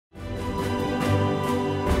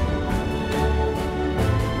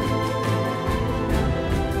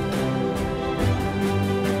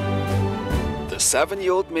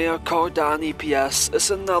7-year-old mare Cordani PS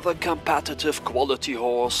is another competitive quality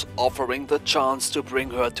horse, offering the chance to bring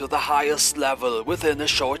her to the highest level within a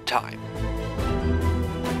short time.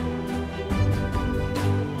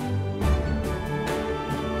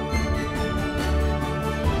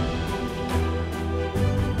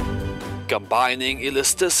 Combining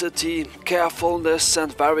elasticity, carefulness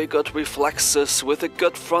and very good reflexes with a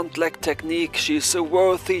good front leg technique, she's a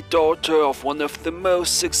worthy daughter of one of the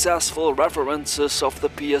most successful references of the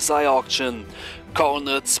P.S.I auction,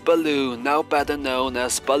 Cornet's Baloo, now better known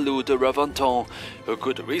as Baloo de Reventon, who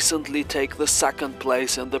could recently take the second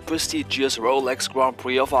place in the prestigious Rolex Grand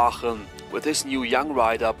Prix of Aachen with his new young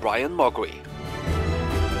rider Brian Mogri.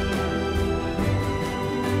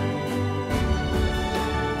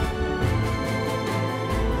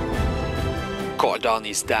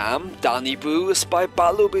 Cordani's dam, Danny Boo, is by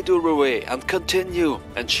Baloo Bidouroué and continue,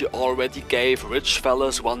 and she already gave Rich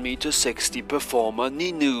Fella's 1m60 performer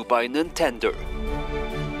Ninu by Nintendo.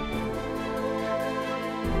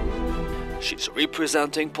 She's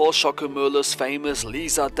representing Paul Schockemöller's famous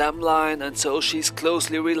Lisa Dam line, and so she's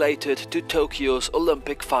closely related to Tokyo's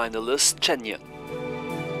Olympic finalist Chen Yin.